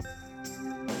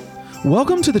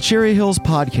Welcome to the Cherry Hills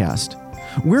Podcast.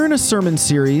 We're in a sermon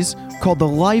series called The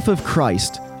Life of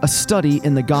Christ, a study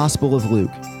in the Gospel of Luke.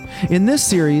 In this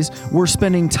series, we're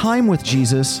spending time with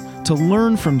Jesus to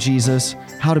learn from Jesus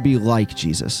how to be like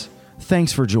Jesus.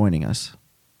 Thanks for joining us.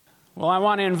 Well, I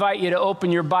want to invite you to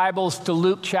open your Bibles to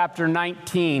Luke chapter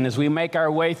 19 as we make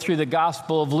our way through the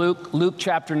Gospel of Luke. Luke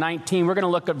chapter 19, we're going to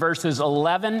look at verses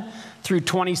 11 through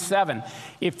 27.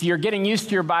 If you're getting used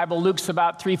to your Bible, Luke's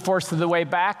about 3/4 of the way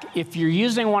back. If you're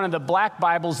using one of the black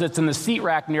Bibles that's in the seat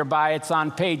rack nearby, it's on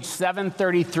page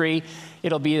 733.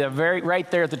 It'll be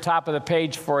right there at the top of the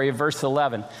page for you, verse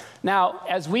 11. Now,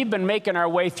 as we've been making our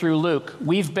way through Luke,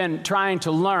 we've been trying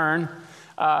to learn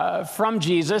from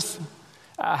Jesus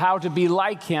how to be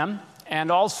like him,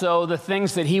 and also the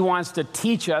things that he wants to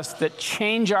teach us that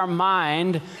change our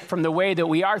mind from the way that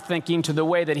we are thinking to the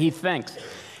way that he thinks.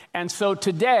 And so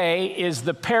today is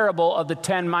the parable of the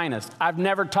 10 minas. I've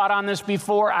never taught on this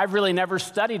before. I've really never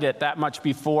studied it that much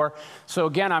before. So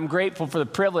again, I'm grateful for the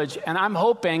privilege, and I'm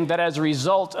hoping that as a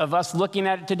result of us looking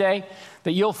at it today,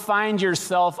 that you'll find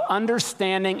yourself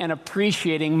understanding and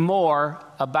appreciating more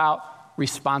about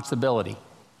responsibility.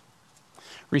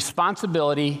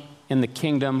 Responsibility in the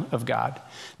kingdom of God.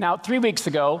 Now, 3 weeks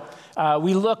ago,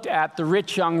 we looked at the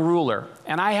rich young ruler,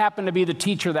 and I happened to be the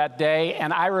teacher that day,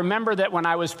 and I remember that when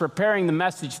I was preparing the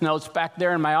message notes back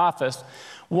there in my office,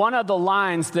 one of the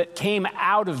lines that came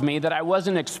out of me that I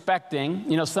wasn't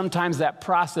expecting, sometimes that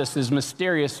process is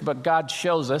mysterious, but God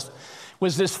shows us,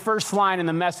 was this first line in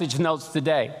the message notes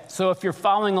today. So if you're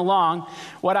following along,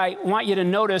 what I want you to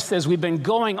notice as we've been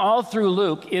going all through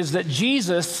Luke is that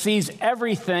Jesus sees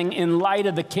everything in light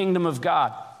of the kingdom of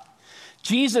God.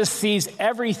 Jesus sees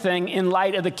everything in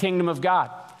light of the kingdom of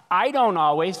God. I don't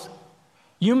always.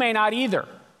 You may not either.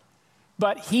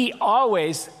 But he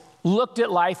always looked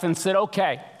at life and said,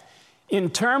 okay,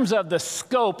 in terms of the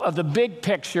scope of the big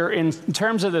picture, in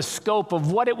terms of the scope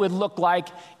of what it would look like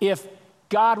if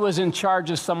God was in charge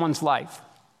of someone's life,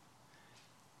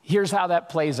 here's how that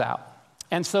plays out.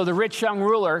 And so the rich young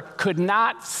ruler could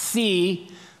not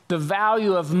see the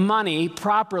value of money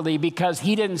properly because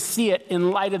he didn't see it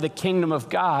in light of the kingdom of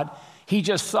God. He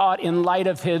just saw it in light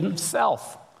of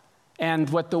himself and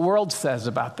what the world says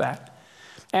about that.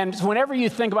 And whenever you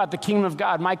think about the kingdom of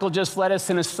God, Michael just led us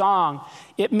in a song,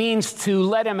 it means to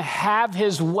let him have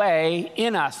his way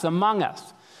in us, among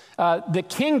us. The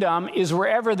kingdom is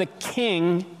wherever the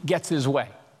king gets his way.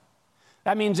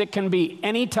 That means it can be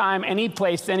anytime, any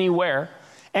place, anywhere.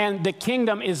 And the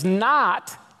kingdom is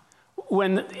not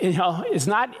is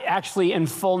not actually in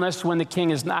fullness when the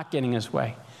king is not getting his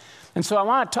way. And so I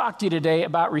want to talk to you today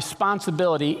about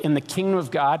responsibility in the kingdom of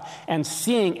God and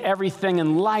seeing everything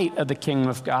in light of the kingdom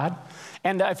of God.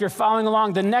 And if you're following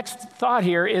along, the next thought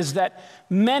here is that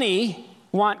many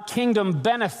want kingdom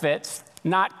benefits,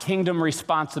 not kingdom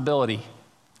responsibility.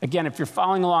 Again, if you're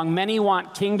following along, many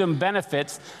want kingdom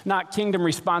benefits, not kingdom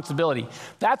responsibility.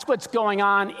 That's what's going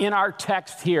on in our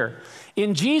text here.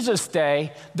 In Jesus'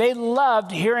 day, they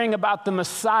loved hearing about the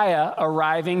Messiah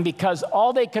arriving because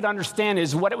all they could understand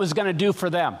is what it was going to do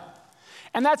for them.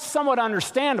 And that's somewhat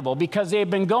understandable because they've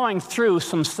been going through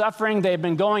some suffering, they've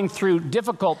been going through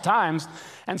difficult times,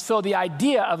 and so the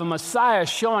idea of a Messiah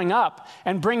showing up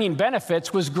and bringing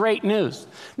benefits was great news.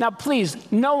 Now please,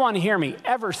 no one hear me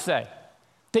ever say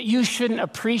that you shouldn't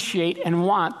appreciate and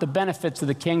want the benefits of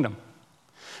the kingdom.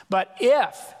 But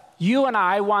if you and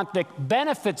I want the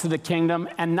benefits of the kingdom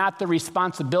and not the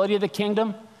responsibility of the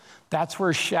kingdom, that's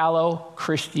where shallow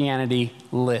Christianity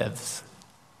lives.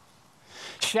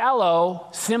 Shallow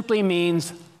simply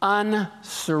means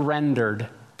unsurrendered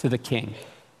to the king.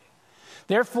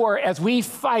 Therefore, as we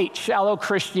fight shallow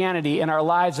Christianity in our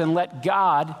lives and let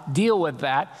God deal with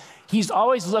that, he's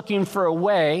always looking for a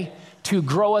way to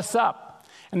grow us up.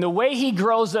 And the way he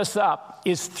grows us up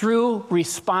is through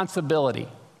responsibility.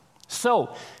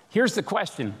 So here's the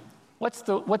question.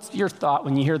 What's your thought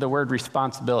when you hear the word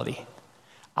responsibility?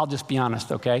 I'll just be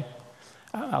honest, okay?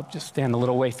 I'll just stand a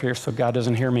little way here so God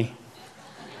doesn't hear me.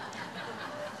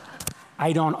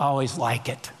 I don't always like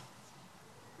it.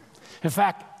 In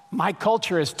fact, my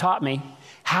culture has taught me,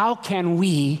 how can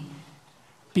we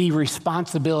be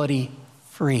responsibility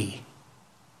free?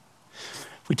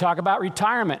 We talk about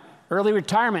retirement, early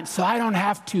retirement, so I don't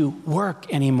have to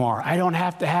work anymore. I don't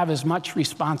have to have as much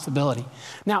responsibility.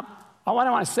 Now, what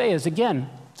I want to say is, again,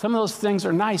 some of those things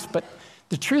are nice, but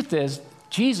the truth is,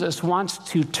 Jesus wants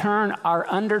to turn our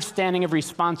understanding of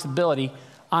responsibility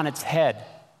on its head.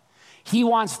 He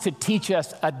wants to teach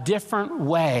us a different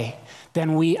way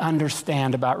than we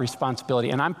understand about responsibility.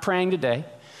 And I'm praying today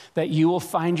that you will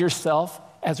find yourself,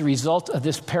 as a result of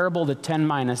this parable, the 10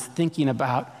 minas, thinking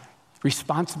about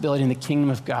responsibility in the kingdom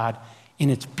of God in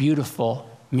its beautiful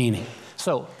meaning.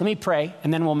 So let me pray,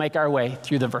 and then we'll make our way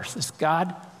through the verses.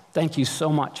 God, thank you so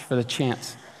much for the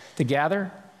chance to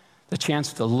gather, the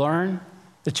chance to learn,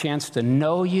 the chance to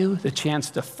know you, the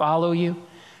chance to follow you.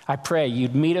 I pray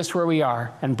you'd meet us where we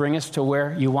are and bring us to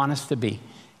where you want us to be.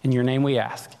 In your name we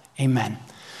ask, amen.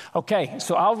 Okay,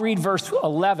 so I'll read verse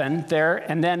 11 there,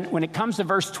 and then when it comes to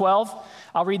verse 12,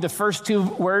 I'll read the first two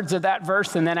words of that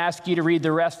verse and then ask you to read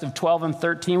the rest of 12 and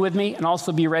 13 with me, and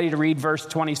also be ready to read verse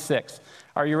 26.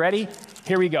 Are you ready?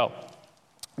 Here we go.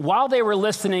 While they were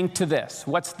listening to this,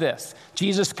 what's this?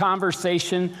 Jesus'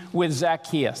 conversation with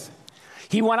Zacchaeus.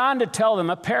 He went on to tell them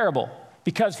a parable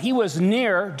because he was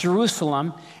near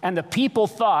Jerusalem and the people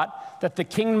thought that the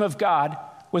kingdom of God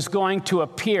was going to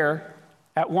appear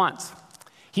at once.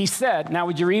 He said, now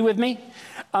would you read with me?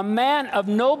 A man of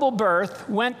noble birth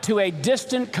went to a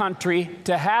distant country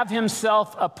to have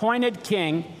himself appointed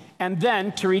king and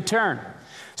then to return.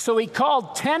 So he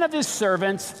called 10 of his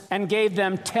servants and gave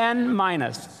them 10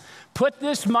 minas. Put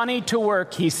this money to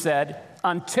work, he said,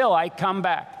 until I come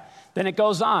back. Then it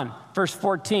goes on, verse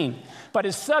 14. But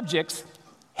his subjects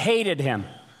hated him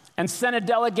and sent a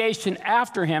delegation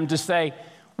after him to say,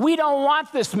 we don't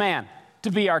want this man to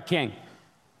be our king.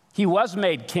 He was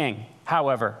made king,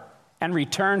 however, and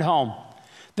returned home.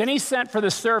 Then he sent for the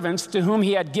servants to whom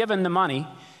he had given the money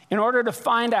in order to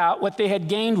find out what they had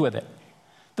gained with it.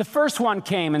 The first one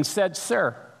came and said,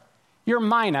 Sir, your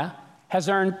mina has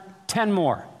earned 10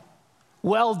 more.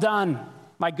 Well done,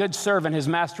 my good servant, his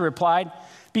master replied.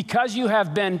 Because you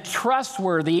have been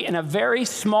trustworthy in a very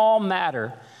small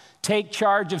matter, take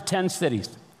charge of 10 cities.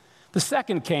 The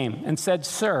second came and said,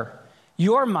 Sir,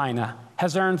 your mina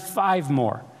has earned 5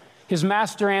 more. His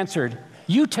master answered,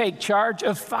 you take charge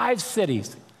of 5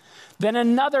 cities. Then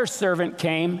another servant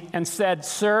came and said,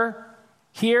 Sir,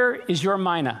 here is your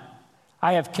mina.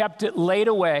 I have kept it laid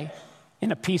away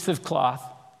in a piece of cloth.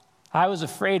 I was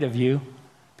afraid of you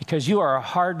because you are a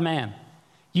hard man.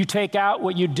 You take out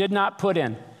what you did not put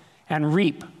in and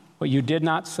reap what you did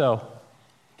not sow.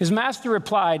 His master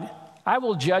replied, I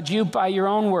will judge you by your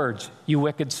own words, you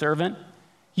wicked servant.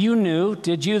 You knew,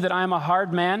 did you, that I am a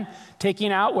hard man,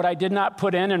 taking out what I did not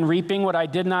put in and reaping what I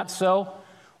did not sow?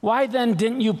 Why then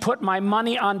didn't you put my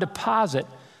money on deposit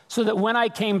so that when I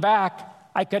came back,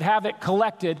 I could have it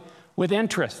collected with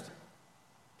interest?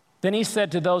 Then he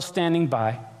said to those standing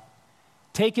by,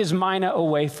 take his mina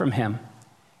away from him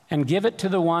and give it to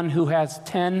the one who has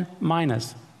 10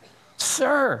 minas.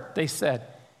 Sir, they said,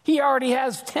 he already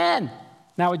has 10.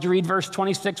 Now would you read verse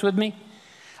 26 with me?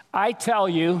 I tell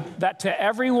you that to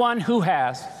everyone who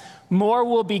has, more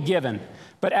will be given.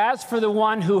 But as for the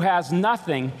one who has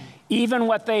nothing, even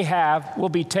what they have will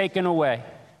be taken away.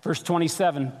 Verse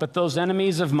 27, but those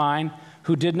enemies of mine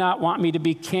who did not want me to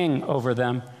be king over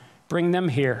them, bring them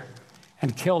here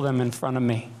and kill them in front of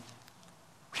me.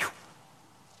 Whew.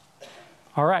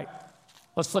 All right,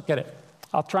 let's look at it.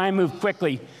 I'll try and move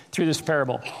quickly through this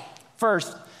parable.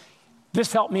 First,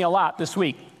 this helped me a lot this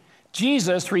week.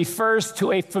 Jesus refers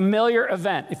to a familiar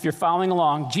event. If you're following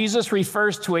along, Jesus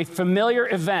refers to a familiar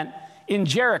event in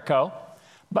Jericho,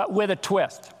 but with a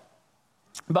twist.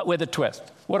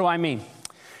 What do I mean?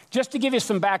 Just to give you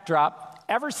some backdrop,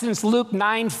 ever since Luke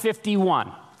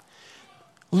 9:51,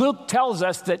 Luke tells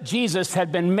us that Jesus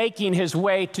had been making his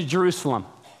way to Jerusalem.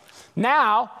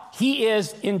 Now, he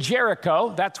is in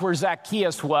Jericho. That's where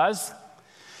Zacchaeus was.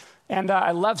 And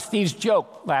I love Steve's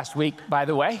joke last week, by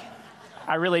the way.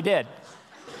 I really did.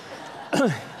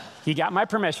 He got my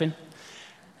permission.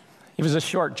 It was a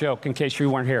short joke in case you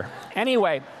weren't here.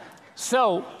 Anyway,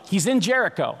 so he's in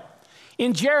Jericho.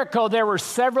 In Jericho, there were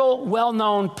several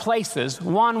well-known places.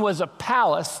 One was a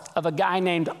palace of a guy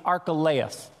named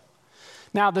Archelaus.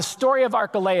 Now, the story of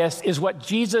Archelaus is what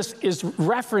Jesus is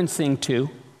referencing to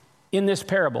in this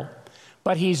parable,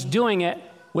 but he's doing it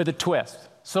with a twist.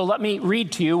 So let me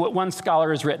read to you what one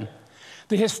scholar has written.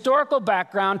 The historical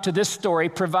background to this story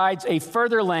provides a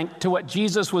further link to what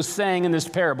Jesus was saying in this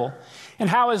parable and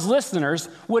how his listeners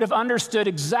would have understood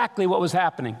exactly what was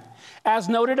happening. As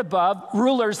noted above,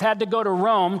 rulers had to go to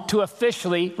Rome to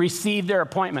officially receive their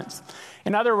appointments.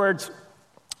 In other words,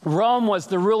 Rome was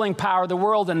the ruling power of the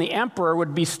world, and the emperor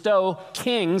would bestow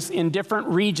kings in different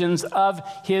regions of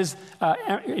his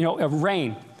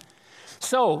reign.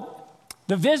 So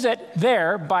the visit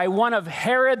there by one of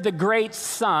Herod the Great's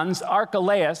sons,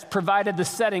 Archelaus, provided the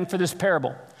setting for this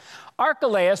parable.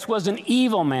 Archelaus was an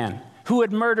evil man who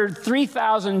had murdered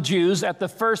 3,000 Jews at the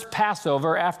first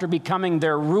Passover after becoming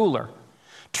their ruler.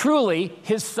 Truly,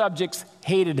 his subjects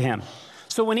hated him.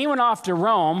 So when he went off to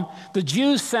Rome, the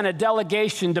Jews sent a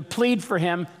delegation to plead for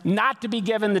him not to be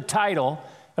given the title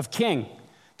of king.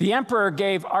 The emperor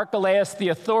gave Archelaus the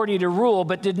authority to rule,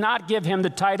 but did not give him the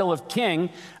title of king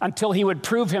until he would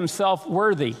prove himself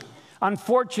worthy.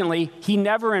 Unfortunately, he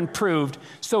never improved,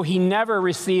 so he never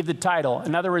received the title.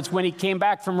 In other words, when he came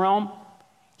back from Rome,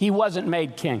 he wasn't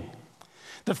made king.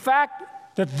 The fact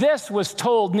that this was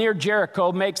told near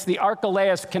Jericho makes the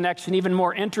Archelaus connection even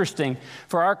more interesting,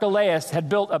 for Archelaus had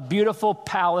built a beautiful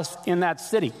palace in that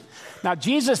city. Now,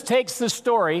 Jesus takes the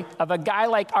story of a guy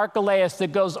like Archelaus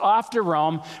that goes off to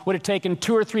Rome, would have taken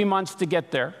 2 or 3 months to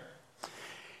get there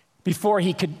before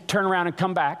he could turn around and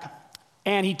come back.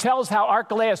 And he tells how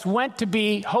Archelaus went to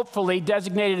be, hopefully,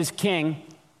 designated as king,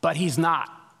 but he's not.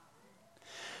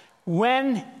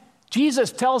 When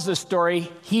Jesus tells this story,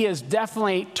 he is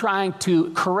definitely trying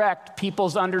to correct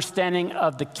people's understanding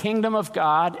of the kingdom of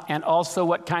God and also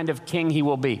what kind of king he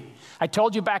will be. I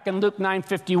told you back in Luke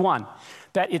 9:51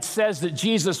 that it says that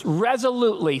Jesus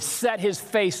resolutely set his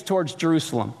face towards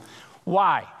Jerusalem.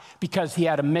 Why? Because he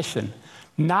had a mission,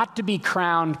 not to be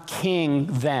crowned king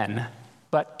then,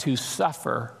 but to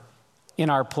suffer in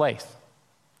our place.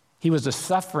 He was a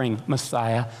suffering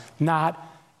Messiah, not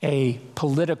a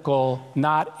political,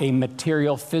 not a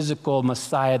material, physical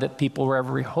Messiah that people were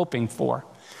ever hoping for.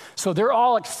 So they're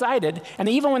all excited, and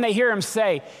even when they hear him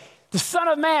say, the Son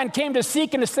of Man came to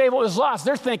seek and to save what was lost,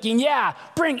 they're thinking, yeah,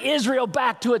 bring Israel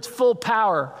back to its full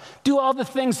power. Do all the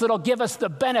things that'll give us the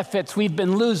benefits we've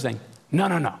been losing.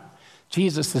 No.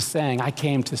 Jesus is saying, I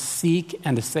came to seek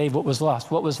and to save what was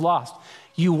lost. What was lost?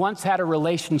 You once had a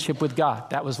relationship with God.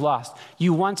 That was lost.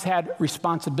 You once had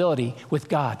responsibility with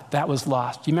God. That was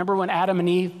lost. You remember when Adam and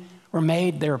Eve were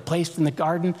made? They were placed in the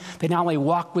garden. They not only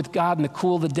walked with God in the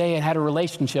cool of the day and had a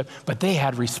relationship, but they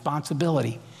had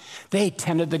responsibility. They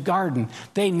tended the garden.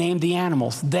 They named the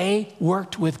animals. They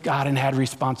worked with God and had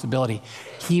responsibility.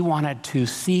 He wanted to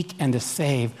seek and to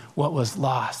save what was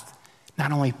lost.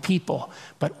 Not only people,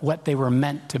 but what they were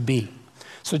meant to be.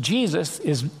 So Jesus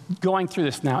is going through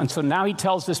this now. And so now he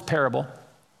tells this parable.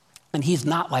 And he's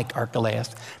not like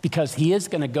Archelaus because he is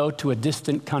going to go to a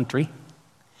distant country.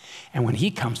 And when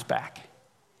he comes back,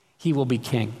 he will be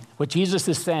king. What Jesus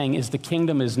is saying is the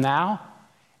kingdom is now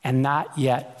and not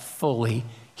yet fully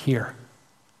here.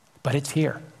 But it's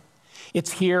here.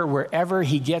 It's here wherever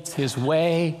he gets his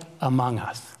way among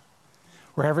us.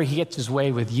 Wherever he gets his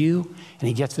way with you and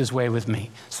he gets his way with me.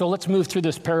 So let's move through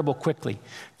this parable quickly.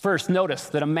 First, notice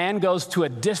that a man goes to a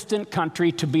distant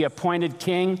country to be appointed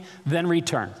king, then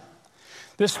return.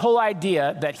 This whole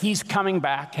idea that he's coming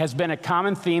back has been a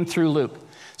common theme through Luke.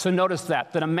 So notice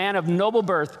that a man of noble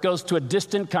birth goes to a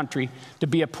distant country to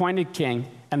be appointed king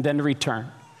and then to return.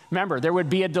 Remember, there would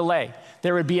be a delay.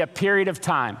 There would be a period of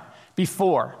time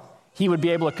before he would be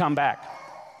able to come back.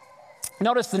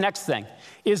 Notice the next thing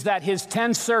is that his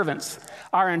 10 servants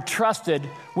are entrusted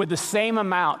with the same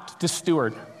amount to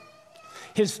steward.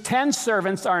 His 10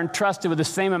 servants are entrusted with the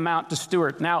same amount to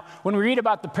steward. Now, when we read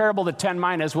about the parable of the 10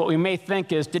 minas, what we may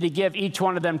think is, did he give each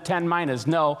one of them 10 minas?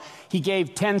 No, he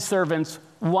gave 10 servants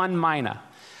 1 mina.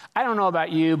 I don't know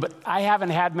about you, but I haven't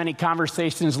had many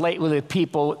conversations lately with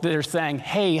people that are saying,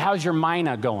 hey, how's your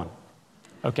mina going?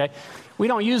 Okay? We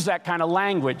don't use that kind of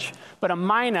language, but a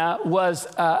mina was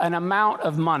an amount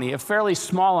of money, a fairly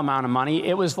small amount of money.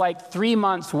 It was like 3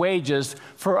 months' wages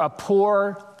for a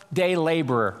poor day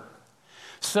laborer.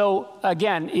 So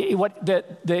again, what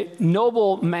the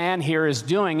noble man here is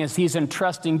doing is he's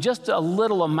entrusting just a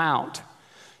little amount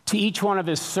to each one of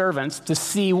his servants to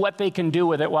see what they can do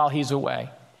with it while he's away.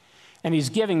 And he's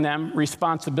giving them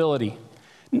responsibility.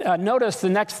 Notice the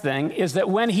next thing is that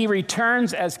when he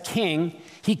returns as king,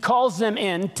 he calls them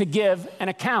in to give an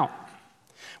account.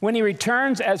 When he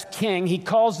returns as king, he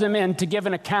calls them in to give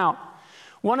an account.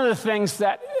 One of the things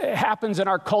that happens in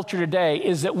our culture today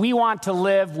is that we want to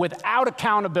live without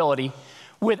accountability,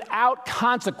 without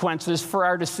consequences for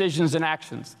our decisions and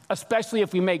actions, especially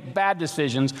if we make bad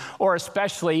decisions or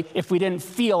especially if we didn't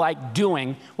feel like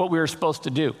doing what we were supposed to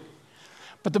do.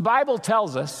 But the Bible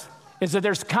tells us is that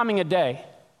there's coming a day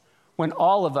when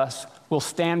all of us will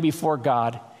stand before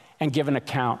God and give an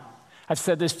account. I've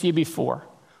said this to you before.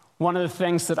 One of the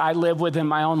things that I live with in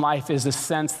my own life is a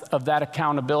sense of that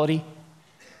accountability.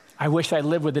 I wish I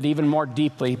lived with it even more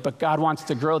deeply, but God wants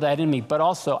to grow that in me. But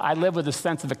also, I live with a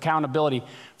sense of accountability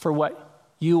for what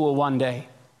you will one day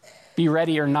be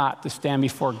ready or not to stand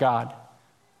before God.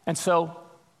 And so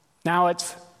now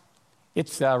it's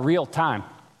real time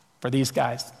for these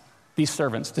guys, these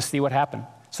servants, to see what happened.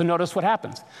 So notice what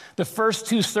happens. The first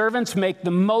 2 servants make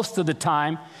the most of the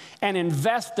time and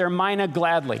invest their mina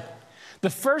gladly. The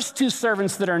first two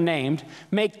servants that are named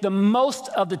make the most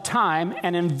of the time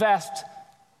and invest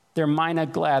their mina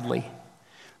gladly.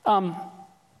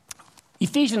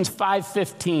 Ephesians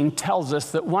 5:15 tells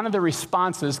us that one of the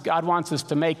responses God wants us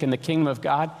to make in the kingdom of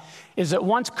God is that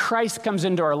once Christ comes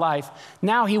into our life,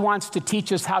 now he wants to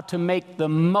teach us how to make the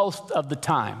most of the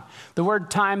time. The word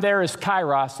time there is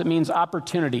kairos. It means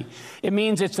opportunity. It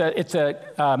means it's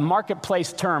a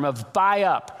marketplace term of buy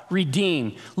up,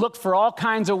 redeem, look for all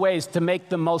kinds of ways to make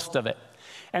the most of it.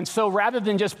 And so rather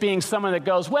than just being someone that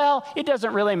goes, well, it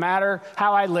doesn't really matter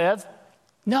how I live,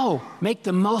 no, make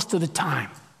the most of the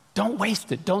time. Don't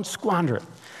waste it. Don't squander it.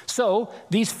 So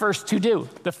these first two do.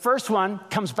 The first one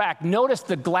comes back. Notice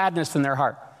the gladness in their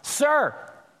heart. Sir,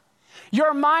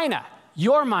 your mina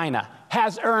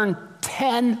has earned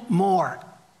 10 more.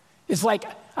 It's like,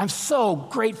 I'm so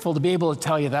grateful to be able to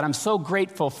tell you that. I'm so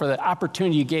grateful for the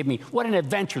opportunity you gave me. What an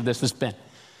adventure this has been.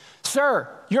 Sir,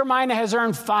 your mina has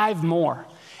earned 5 more.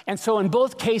 And so in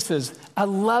both cases, I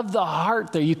love the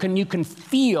heart there. You can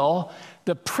feel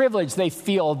the privilege they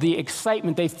feel, the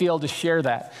excitement they feel to share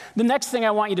that. The next thing I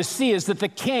want you to see is that the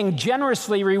king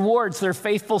generously rewards their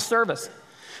faithful service.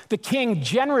 The king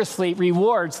generously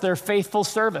rewards their faithful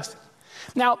service.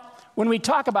 Now, when we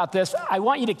talk about this, I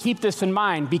want you to keep this in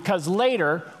mind because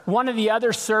later, one of the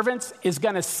other servants is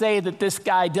going to say that this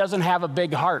guy doesn't have a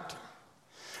big heart.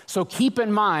 So keep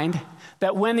in mind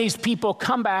that when these people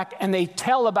come back and they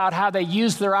tell about how they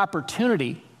use their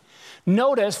opportunity,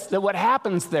 notice that what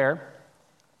happens there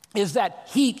is that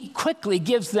he quickly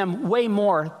gives them way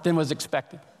more than was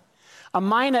expected. A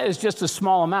mina is just a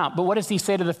small amount, but what does he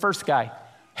say to the first guy?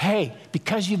 Hey,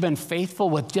 because you've been faithful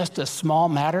with just a small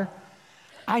matter,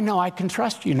 I know I can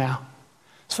trust you now.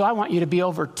 So I want you to be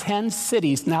over 10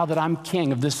 cities now that I'm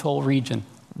king of this whole region.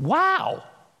 Wow.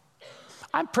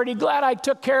 I'm pretty glad I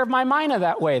took care of my mina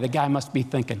that way, the guy must be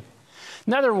thinking.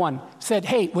 Another one said,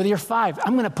 hey, with your 5,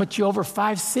 I'm going to put you over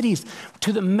 5 cities.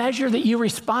 To the measure that you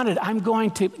responded, I'm going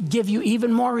to give you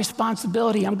even more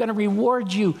responsibility. I'm going to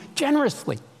reward you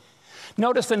generously.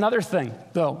 Notice another thing,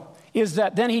 though, is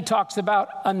that then he talks about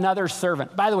another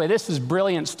servant. By the way, this is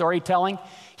brilliant storytelling.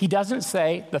 He doesn't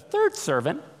say the third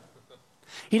servant.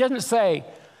 He doesn't say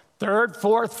third,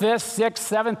 fourth, fifth, sixth,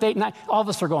 seventh, eighth, ninth. All of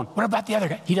us are going, what about the other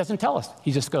guy? He doesn't tell us.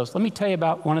 He just goes, let me tell you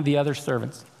about one of the other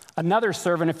servants. Another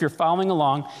servant, if you're following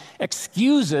along,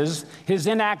 excuses his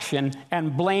inaction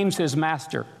and blames his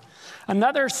master.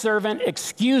 Another servant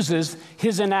excuses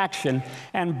his inaction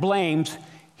and blames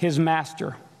his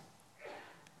master.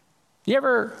 You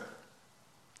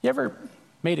ever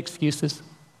made excuses?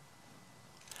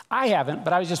 I haven't,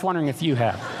 but I was just wondering if you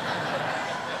have.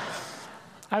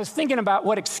 I was thinking about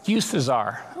what excuses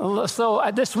are. So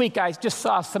this week I just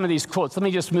saw some of these quotes. Let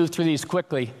me just move through these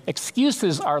quickly.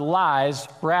 Excuses are lies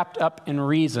wrapped up in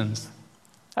reasons.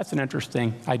 That's an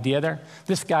interesting idea there.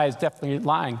 This guy is definitely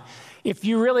lying. If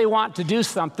you really want to do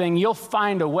something, you'll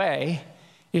find a way.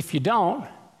 If you don't,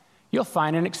 you'll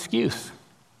find an excuse.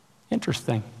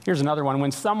 Interesting. Here's another one.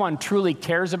 When someone truly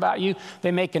cares about you,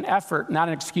 they make an effort, not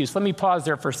an excuse. Let me pause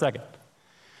there for a second.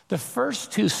 The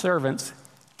first two servants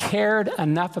cared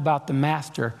enough about the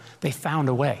master, they found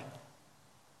a way.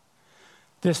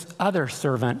 This other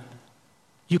servant,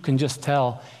 you can just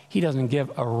tell he doesn't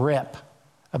give a rip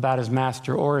about his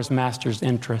master or his master's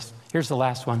interest. Here's the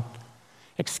last one.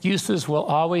 Excuses will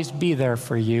always be there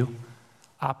for you.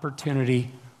 Opportunity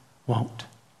won't.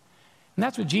 And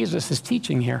that's what Jesus is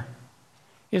teaching here,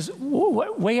 is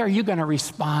what way are you going to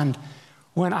respond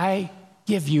when I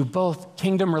give you both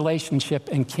kingdom relationship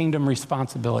and kingdom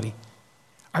responsibility?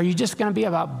 Are you just going to be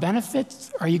about benefits?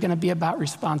 Or are you going to be about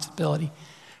responsibility?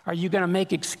 Are you going to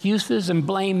make excuses and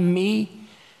blame me?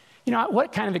 You know,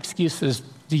 what kind of excuses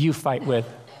do you fight with?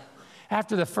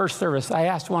 After the first service, I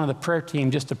asked one of the prayer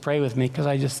team just to pray with me because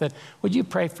I just said, would you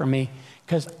pray for me?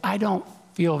 Because I don't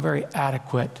feel very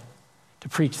adequate to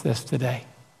preach this today.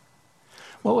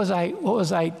 What was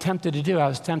I tempted to do? I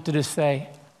was tempted to say,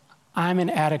 I'm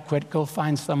inadequate, go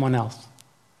find someone else.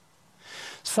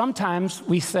 Sometimes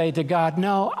we say to God,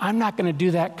 no, I'm not going to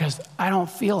do that because I don't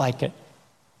feel like it.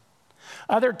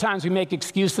 Other times we make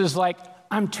excuses like,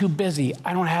 I'm too busy,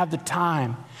 I don't have the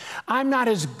time. I'm not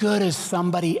as good as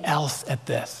somebody else at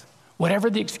this.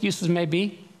 Whatever the excuses may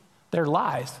be, they're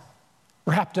lies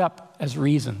wrapped up as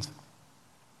reasons.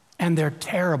 And they're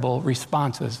terrible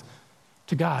responses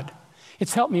to God.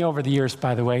 It's helped me over the years,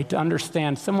 by the way, to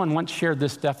understand. Someone once shared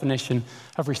this definition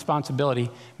of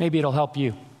responsibility. Maybe it'll help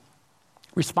you.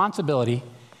 Responsibility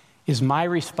is my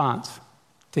response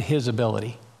to his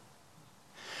ability.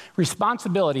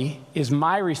 Responsibility is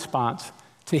my response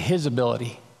to his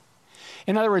ability.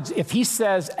 In other words, if he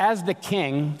says, as the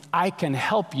king, I can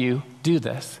help you do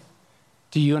this,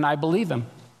 do you and I believe him?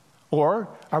 Or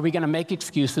are we going to make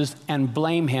excuses and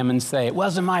blame him and say, it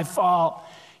wasn't my fault.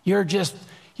 You're just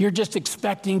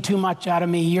expecting too much out of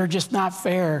me. You're just not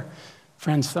fair.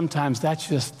 Friends, sometimes that's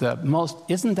just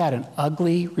isn't that an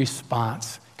ugly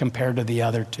response compared to the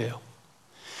other two?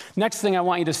 Next thing I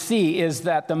want you to see is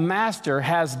that the master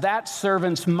has that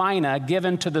servant's mina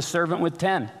given to the servant with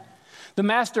 10. The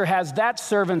master has that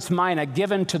servant's mina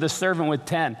given to the servant with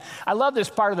 10. I love this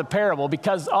part of the parable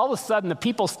because all of a sudden the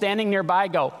people standing nearby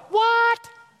go, what?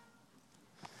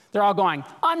 They're all going,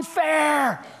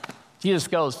 unfair. Jesus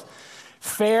goes,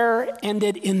 fair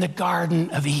ended in the Garden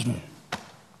of Eden.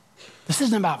 This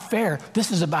isn't about fair.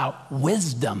 This is about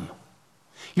wisdom.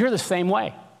 You're the same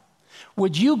way.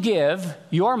 Would you give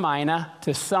your mina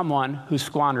to someone who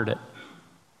squandered it?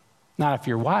 Not if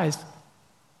you're wise.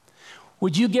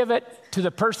 Would you give it to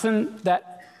the person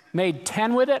that made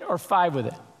 10 with it or 5 with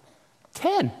it?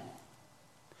 10.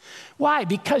 Why?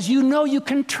 Because you know you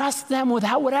can trust them with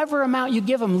whatever amount you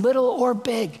give them, little or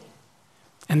big.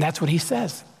 And that's what he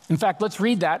says. In fact, let's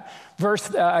read that verse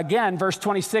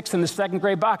 26 in the second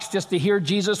gray box, just to hear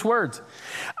Jesus' words.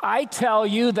 I tell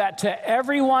you that to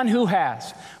everyone who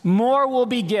has, more will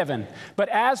be given. But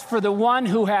as for the one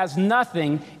who has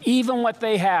nothing, even what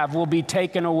they have will be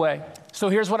taken away. So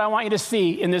here's what I want you to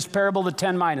see in this parable of the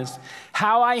 10 minas.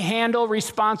 How I handle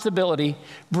responsibility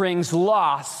brings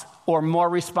loss or more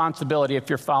responsibility, if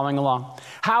you're following along.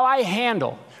 How I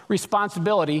handle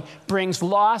responsibility brings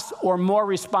loss or more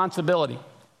responsibility.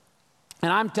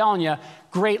 And I'm telling you,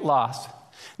 great loss.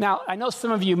 Now, I know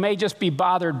some of you may just be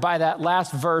bothered by that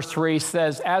last verse where he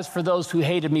says, as for those who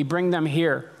hated me, bring them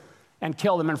here and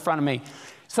kill them in front of me.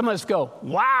 Some of us go,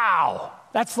 wow,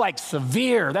 that's like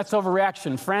severe. That's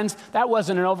overreaction. Friends, that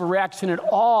wasn't an overreaction at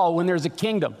all when there's a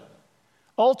kingdom.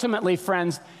 Ultimately,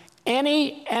 friends,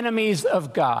 any enemies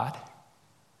of God,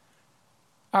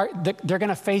 they're going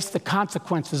to face the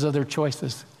consequences of their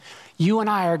choices. You and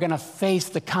I are going to face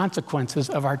the consequences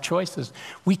of our choices.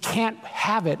 We can't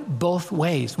have it both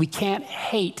ways. We can't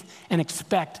hate and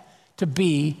expect to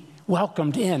be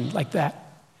welcomed in like that.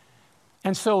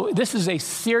 And so this is a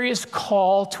serious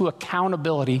call to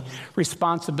accountability,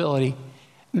 responsibility.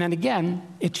 And then again,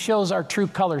 it shows our true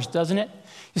colors, doesn't it?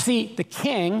 You see, the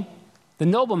king, the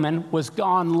nobleman, was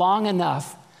gone long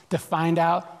enough to find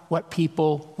out what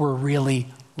people were really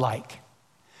like.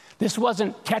 This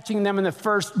wasn't catching them in the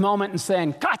first moment and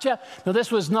saying, gotcha.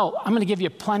 No, I'm going to give you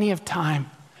plenty of time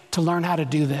to learn how to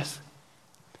do this.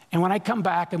 And when I come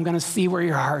back, I'm going to see where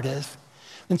your heart is.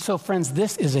 And so, friends,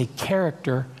 this is a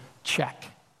character check.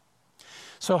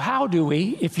 So how do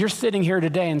we, if you're sitting here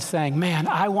today and saying, man,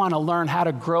 I want to learn how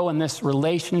to grow in this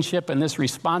relationship and this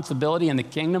responsibility in the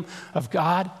kingdom of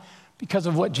God because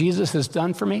of what Jesus has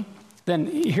done for me, then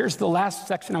here's the last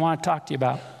section I want to talk to you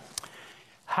about.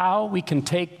 How we can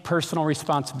take personal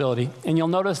responsibility. And you'll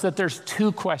notice that there's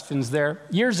 2 questions there.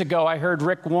 Years ago, I heard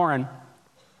Rick Warren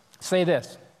say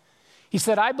this. He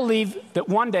said, I believe that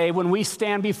one day when we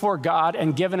stand before God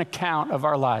and give an account of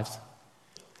our lives,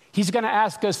 he's going to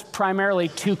ask us primarily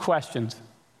 2 questions.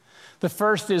 The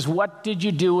first is, what did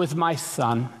you do with my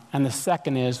son? And the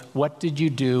second is, what did you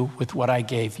do with what I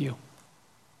gave you?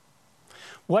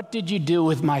 What did you do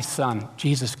with my son,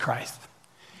 Jesus Christ?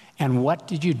 And what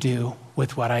did you do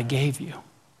with what I gave you?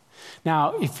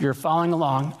 Now, if you're following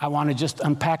along, I want to just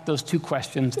unpack those 2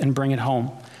 questions and bring it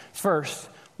home. First,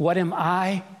 what am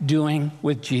I doing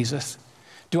with Jesus?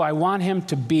 Do I want him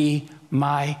to be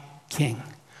my king?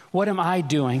 What am I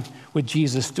doing with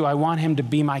Jesus? Do I want him to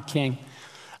be my king?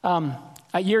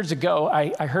 Years ago,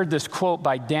 I heard this quote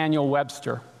by Daniel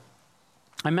Webster.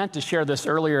 I meant to share this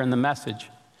earlier in the message,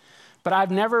 but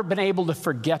I've never been able to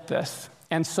forget this.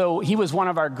 And so he was one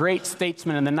of our great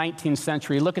statesmen in the 19th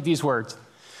century. Look at these words.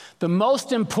 The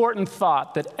most important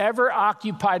thought that ever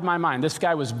occupied my mind, this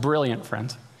guy was brilliant,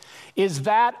 friends, is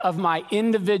that of my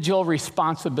individual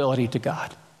responsibility to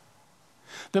God.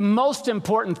 The most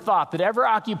important thought that ever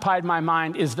occupied my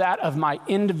mind is that of my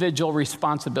individual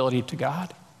responsibility to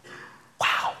God.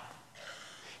 Wow.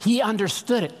 He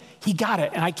understood it. He got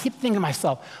it. And I keep thinking to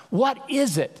myself, what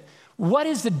is it? What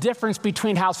is the difference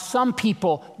between how some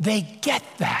people, they get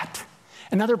that,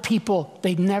 and other people,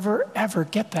 they never, ever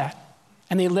get that?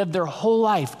 And they live their whole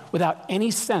life without any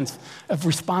sense of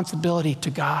responsibility to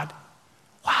God.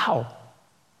 Wow.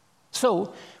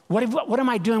 So what am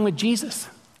I doing with Jesus?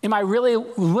 Am I really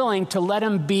willing to let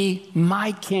him be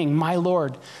my king, my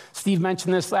Lord? Steve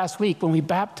mentioned this last week when we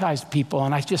baptized people,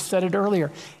 and I just said it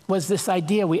earlier, was this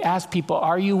idea. We asked people,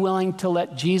 are you willing to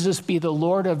let Jesus be the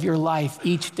Lord of your life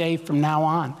each day from now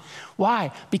on?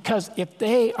 Why? Because if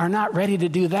they are not ready to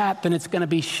do that, then it's going to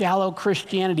be shallow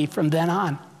Christianity from then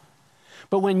on.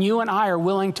 But when you and I are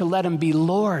willing to let him be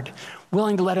Lord,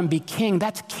 willing to let him be king,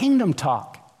 that's kingdom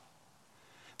talk.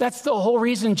 That's the whole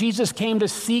reason Jesus came to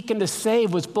seek and to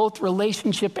save, was both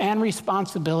relationship and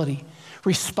responsibility,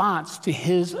 response to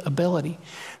his ability.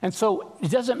 And so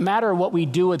it doesn't matter what we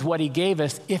do with what he gave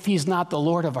us if he's not the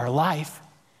Lord of our life,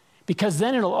 because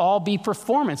then it'll all be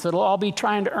performance. It'll all be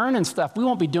trying to earn and stuff. We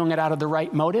won't be doing it out of the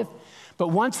right motive. But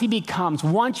once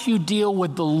you deal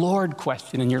with the Lord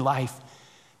question in your life,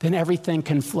 then everything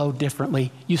can flow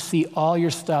differently. You see all your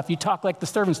stuff. You talk like the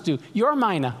servants do. You're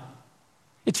mine.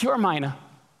 It's your mine.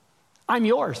 I'm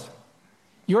yours.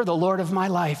 You're the Lord of my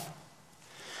life.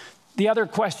 The other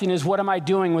question is, what am I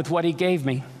doing with what he gave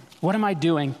me? What am I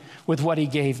doing with what he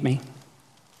gave me?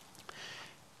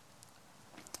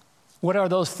 What are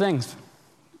those things?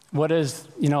 What is,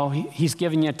 he's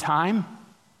given you time.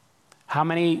 How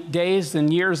many days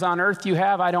and years on earth you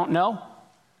have, I don't know.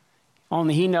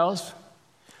 Only he knows.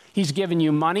 He's given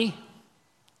you money.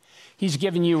 He's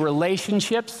given you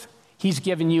relationships. He's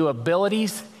given you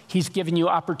abilities. He's given you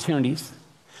opportunities.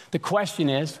 The question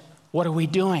is, what are we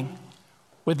doing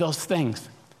with those things?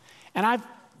 And I've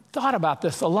thought about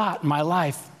this a lot in my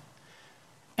life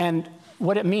and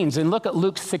what it means. And look at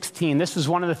Luke 16. This is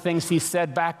one of the things he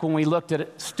said back when we looked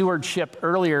at stewardship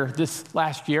earlier this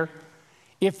last year.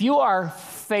 If you are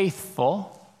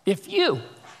faithful in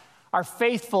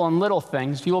little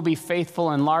things, you will be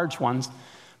faithful in large ones.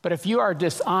 But if you are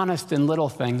dishonest in little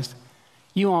things,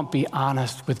 you won't be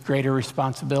honest with greater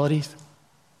responsibilities.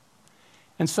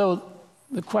 And so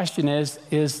the question is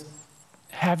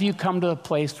have you come to a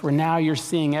place where now you're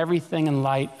seeing everything in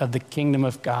light of the kingdom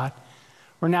of God?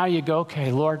 Where now you go,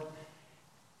 okay, Lord,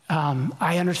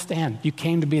 I understand. You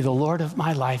came to be the Lord of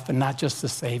my life and not just the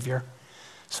Savior.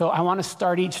 So I want to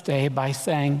start each day by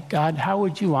saying, God, how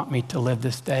would you want me to live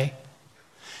this day?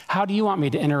 How do you want me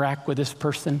to interact with this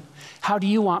person? How do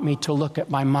you want me to look at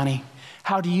my money?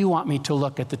 How do you want me to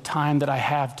look at the time that I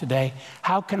have today?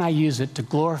 How can I use it to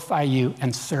glorify you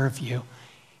and serve you?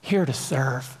 Here to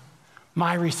serve.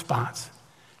 My response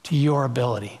to your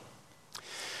ability.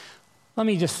 Let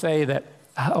me just say that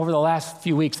over the last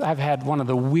few weeks, I've had one of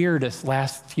the weirdest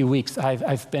last few weeks.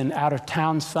 I've been out of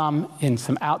town in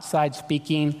some outside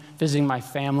speaking, visiting my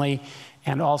family,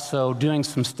 and also doing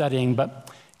some studying. But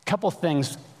a couple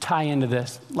things tie into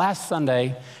this. Last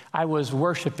Sunday, I was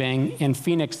worshiping in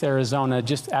Phoenix, Arizona,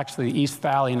 just actually East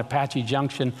Valley in Apache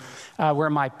Junction, where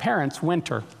my parents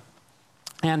winter.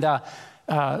 And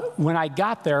when I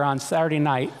got there on Saturday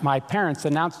night, my parents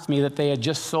announced to me that they had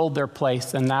just sold their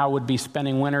place and now would be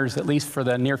spending winters, at least for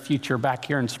the near future, back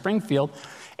here in Springfield.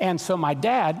 And so my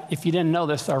dad, if you didn't know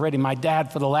this already, my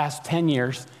dad for the last 10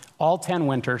 years, all 10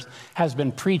 winters, has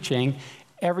been preaching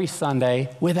every Sunday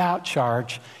without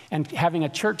charge and having a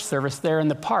church service there in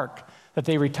the park that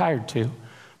they retired to.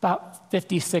 About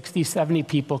 50, 60, 70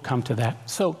 people come to that.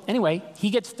 So anyway, he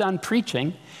gets done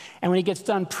preaching. And when he gets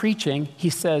done preaching, he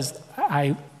says,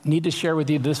 I need to share with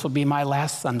you, this will be my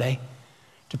last Sunday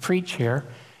to preach here.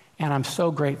 And I'm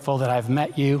so grateful that I've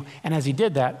met you. And as he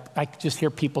did that, I could just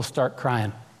hear people start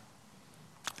crying.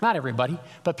 Not everybody,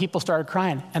 but people started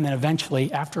crying. And then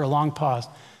eventually, after a long pause,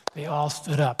 they all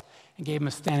stood up and gave him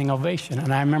a standing ovation.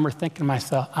 And I remember thinking to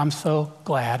myself, I'm so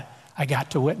glad I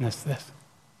got to witness this.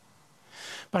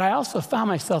 But I also found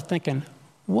myself thinking,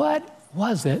 what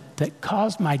was it that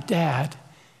caused my dad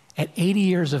at 80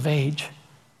 years of age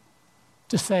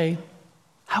to say,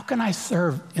 how can I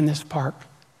serve in this park?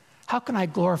 How can I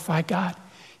glorify God?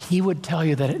 He would tell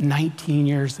you that at 19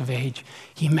 years of age,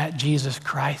 he met Jesus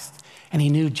Christ, and he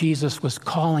knew Jesus was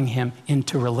calling him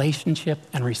into relationship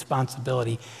and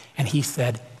responsibility. And he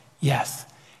said, yes.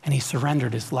 And he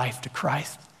surrendered his life to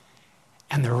Christ.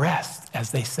 And the rest,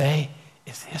 as they say,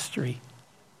 is history.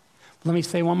 Let me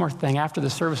say one more thing. After the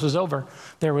service was over,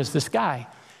 there was this guy.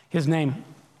 His name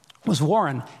was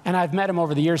Warren, and I've met him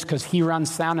over the years because he runs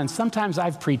sound, and sometimes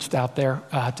I've preached out there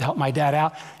to help my dad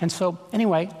out. And so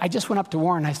anyway, I just went up to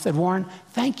Warren. I said, Warren,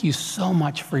 thank you so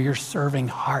much for your serving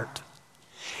heart.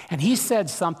 And he said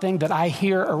something that I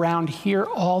hear around here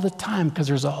all the time because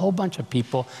there's a whole bunch of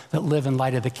people that live in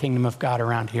light of the kingdom of God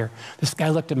around here. This guy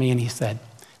looked at me and he said,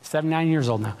 79 years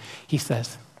old now, he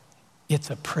says,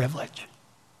 it's a privilege.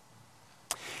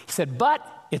 He said, but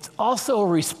it's also a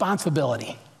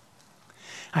responsibility.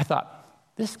 I thought,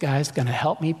 this guy's going to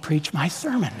help me preach my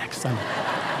sermon next Sunday.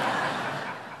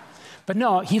 But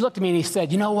no, he looked at me and he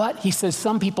said, you know what? He says,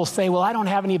 some people say, well, I don't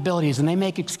have any abilities, and they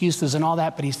make excuses and all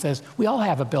that. But he says, we all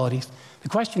have abilities. The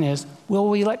question is, will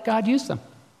we let God use them?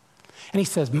 And he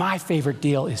says, my favorite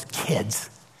deal is kids.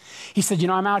 He said,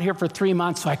 I'm out here for 3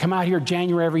 months, so I come out here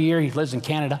January every year. He lives in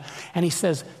Canada. And he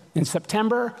says, in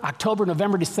September, October,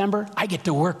 November, December, I get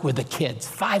to work with the kids,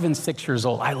 5 and 6 years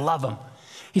old. I love them.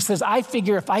 He says, I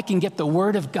figure if I can get the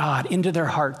word of God into their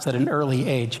hearts at an early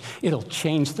age, it'll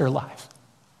change their lives.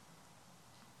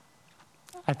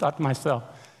 I thought to myself,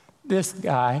 this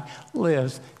guy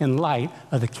lives in light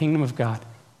of the kingdom of God.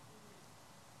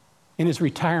 In his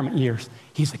retirement years,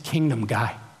 he's a kingdom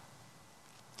guy.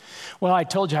 Well, I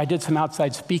told you I did some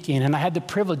outside speaking, and I had the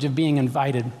privilege of being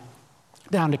invited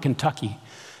down to Kentucky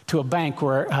to a bank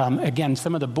where, again,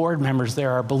 some of the board members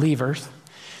there are believers,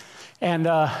 and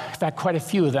in fact, quite a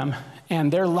few of them,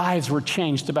 and their lives were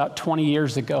changed about 20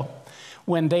 years ago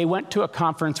when they went to a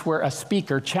conference where a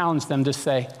speaker challenged them to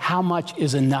say, how much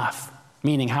is enough?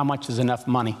 Meaning, how much is enough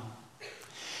money?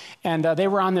 And they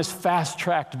were on this fast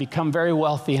track to become very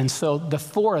wealthy, and so the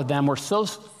 4 of them were so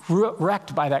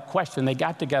wrecked by that question, they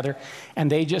got together and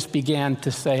they just began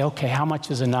to say, okay, how much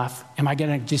is enough? Am I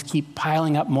going to just keep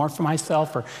piling up more for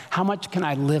myself, or how much can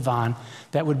I live on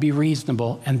that would be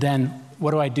reasonable? And then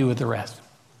what do I do with the rest?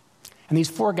 And these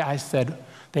 4 guys said,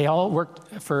 they all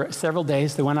worked for several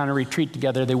days. They went on a retreat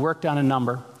together. They worked on a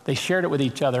number. They shared it with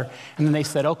each other. And then they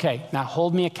said, okay, now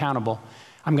hold me accountable.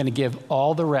 I'm going to give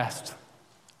all the rest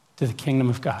to the kingdom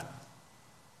of God.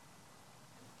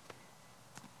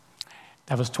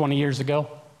 That was 20 years ago.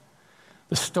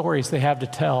 The stories they have to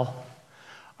tell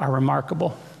are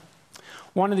remarkable.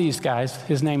 One of these guys,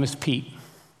 his name is Pete.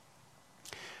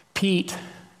 Pete,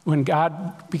 when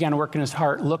God began to work in his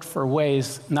heart, looked for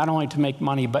ways not only to make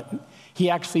money, but he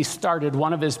actually started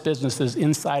one of his businesses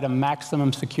inside a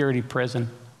maximum security prison.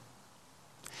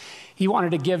 He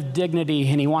wanted to give dignity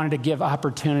and he wanted to give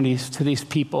opportunities to these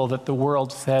people that the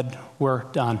world said were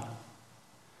done.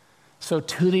 So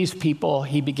to these people,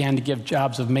 he began to give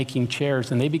jobs of making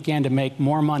chairs, and they began to make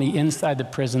more money inside the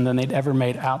prison than they'd ever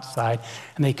made outside,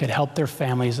 and they could help their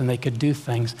families and they could do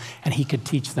things, and he could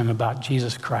teach them about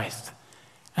Jesus Christ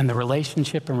and the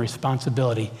relationship and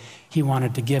responsibility he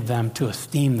wanted to give them to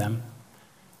esteem them.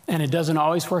 And it doesn't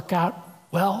always work out.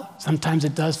 Well, sometimes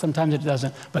it does, sometimes it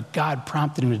doesn't, but God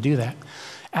prompted him to do that.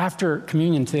 After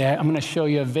communion today, I'm going to show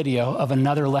you a video of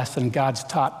another lesson God's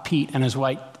taught Pete and his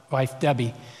wife,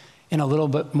 Debbie, in a little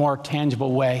bit more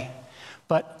tangible way.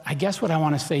 But I guess what I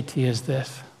want to say to you is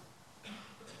this.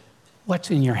 What's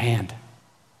in your hand?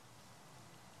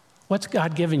 What's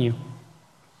God given you?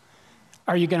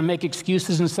 Are you going to make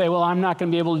excuses and say, well, I'm not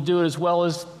going to be able to do it as well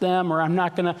as them, or I'm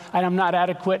not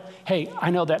adequate? Hey, I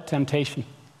know that temptation.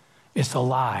 It's a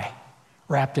lie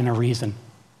wrapped in a reason.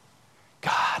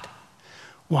 God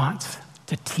wants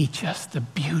to teach us the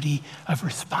beauty of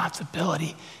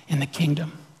responsibility in the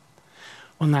kingdom.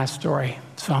 One last story.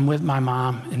 So I'm with my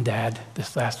mom and dad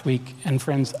this last week, and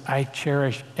friends, I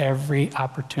cherish every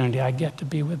opportunity I get to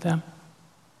be with them.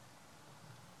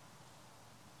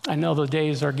 I know the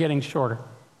days are getting shorter.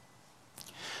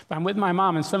 But I'm with my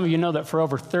mom, and some of you know that for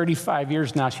over 35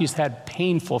 years now, she's had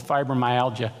painful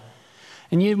fibromyalgia.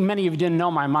 And many of you didn't know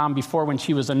my mom before when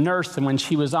she was a nurse and when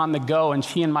she was on the go, and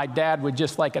she and my dad would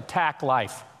just like attack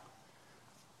life.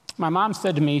 My mom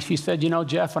said to me, she said,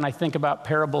 Jeff, when I think about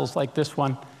parables like this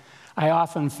one, I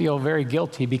often feel very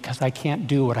guilty because I can't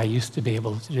do what I used to be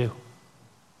able to do.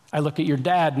 I look at your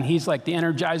dad, and he's like the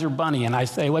Energizer Bunny, and I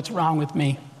say, what's wrong with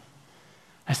me?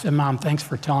 I said, Mom, thanks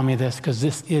for telling me this, because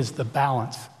this is the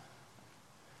balance.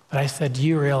 But I said, do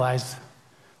you realize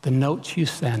the notes you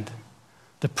send,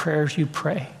 the prayers you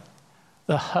pray,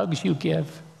 the hugs you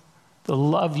give, the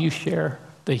love you share,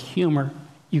 the humor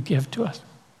you give to us,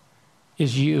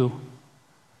 is you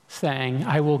saying,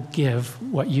 I will give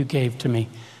what you gave to me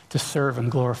to serve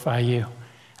and glorify you.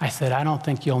 I said, I don't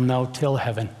think you'll know till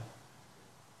heaven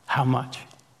how much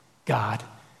God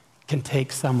can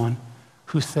take someone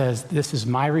who says, this is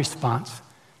my response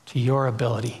to your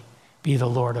ability. Be the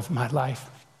Lord of my life.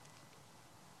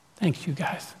 Thanks, you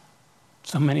guys,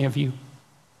 so many of you,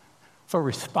 for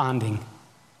responding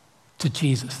to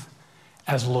Jesus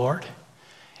as Lord.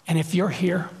 And if you're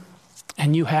here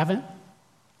and you haven't,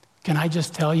 can I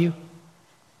just tell you,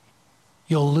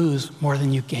 you'll lose more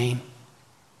than you gain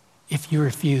if you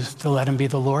refuse to let him be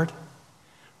the Lord.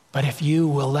 But if you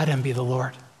will let him be the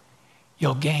Lord,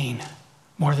 you'll gain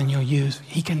more than you'll use.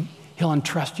 He'll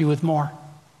entrust you with more.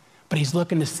 But he's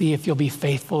looking to see if you'll be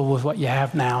faithful with what you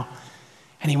have now.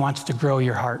 And he wants to grow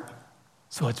your heart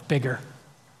so it's bigger,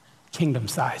 kingdom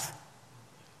size.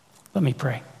 Let me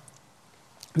pray.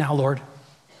 Now, Lord,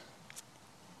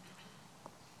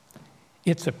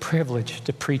 It's a privilege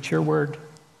to preach your word.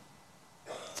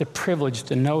 It's a privilege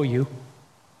to know you.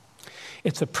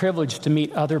 It's a privilege to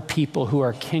meet other people who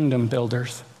are kingdom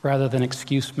builders rather than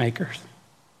excuse makers.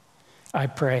 I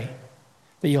pray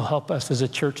that you'll help us as a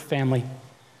church family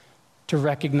to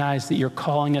recognize that you're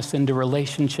calling us into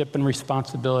relationship and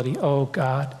responsibility. Oh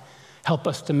God, help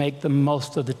us to make the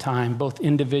most of the time, both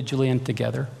individually and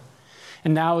together.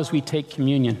 And now as we take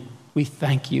communion, we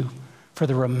thank you for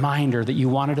the reminder that you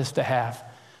wanted us to have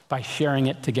by sharing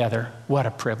it together. What a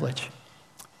privilege.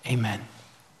 Amen.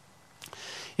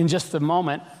 In just a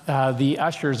moment, the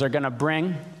ushers are going to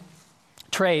bring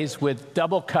trays with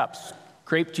double cups,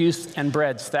 grape juice and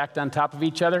bread stacked on top of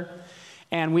each other.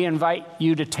 And we invite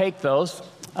you to take those.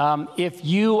 If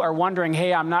you are wondering,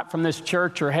 hey, I'm not from this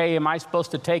church, or hey, am I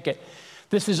supposed to take it?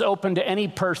 This is open to any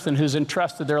person who's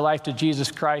entrusted their life to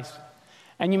Jesus Christ.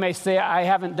 And you may say, I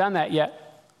haven't done that yet.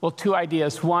 Well, two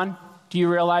ideas. One, do you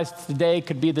realize today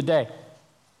could be the day?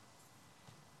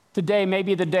 Today may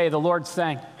be the day the Lord's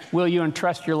saying, will you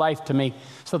entrust your life to me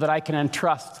so that I can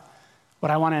entrust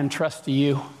what I want to entrust to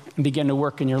you and begin to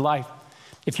work in your life?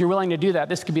 If you're willing to do that,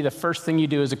 this could be the first thing you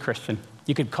do as a Christian.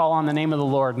 You could call on the name of the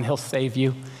Lord and he'll save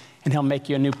you and he'll make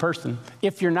you a new person.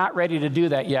 If you're not ready to do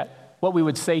that yet, what we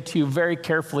would say to you very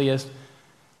carefully is,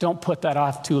 don't put that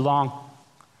off too long.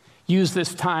 Use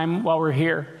this time while we're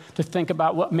here to think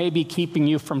about what may be keeping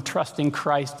you from trusting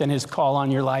Christ and his call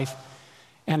on your life.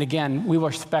 And again, we will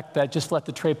respect that. Just let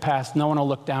the tray pass. No one will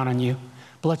look down on you.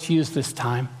 But let's use this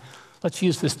time. Let's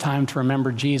use this time to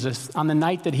remember Jesus. On the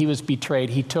night that he was betrayed,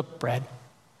 he took bread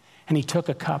and he took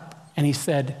a cup and he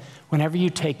said, whenever you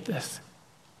take this,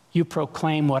 you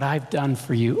proclaim what I've done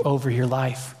for you over your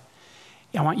life.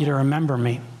 I want you to remember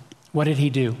me. What did he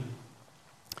do?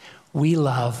 We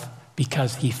love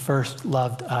because he first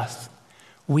loved us.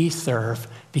 We serve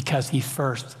because he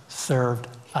first served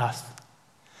us.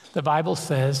 The Bible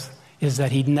says is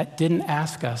that he didn't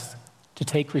ask us to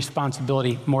take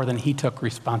responsibility more than he took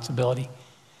responsibility.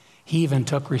 He even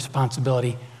took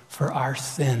responsibility for our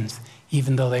sins,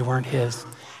 even though they weren't his.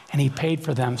 And he paid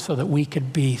for them so that we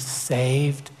could be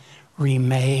saved,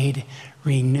 remade,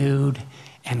 renewed,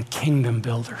 and kingdom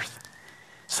builders.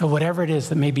 So whatever it is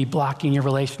that may be blocking your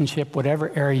relationship,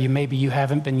 whatever area maybe you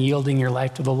haven't been yielding your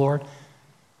life to the Lord,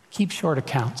 keep short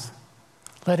accounts.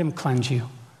 Let him cleanse you.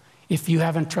 If you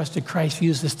haven't trusted Christ,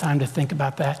 use this time to think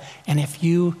about that. And if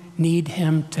you need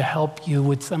him to help you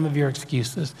with some of your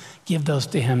excuses, give those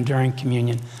to him during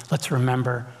communion. Let's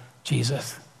remember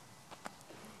Jesus.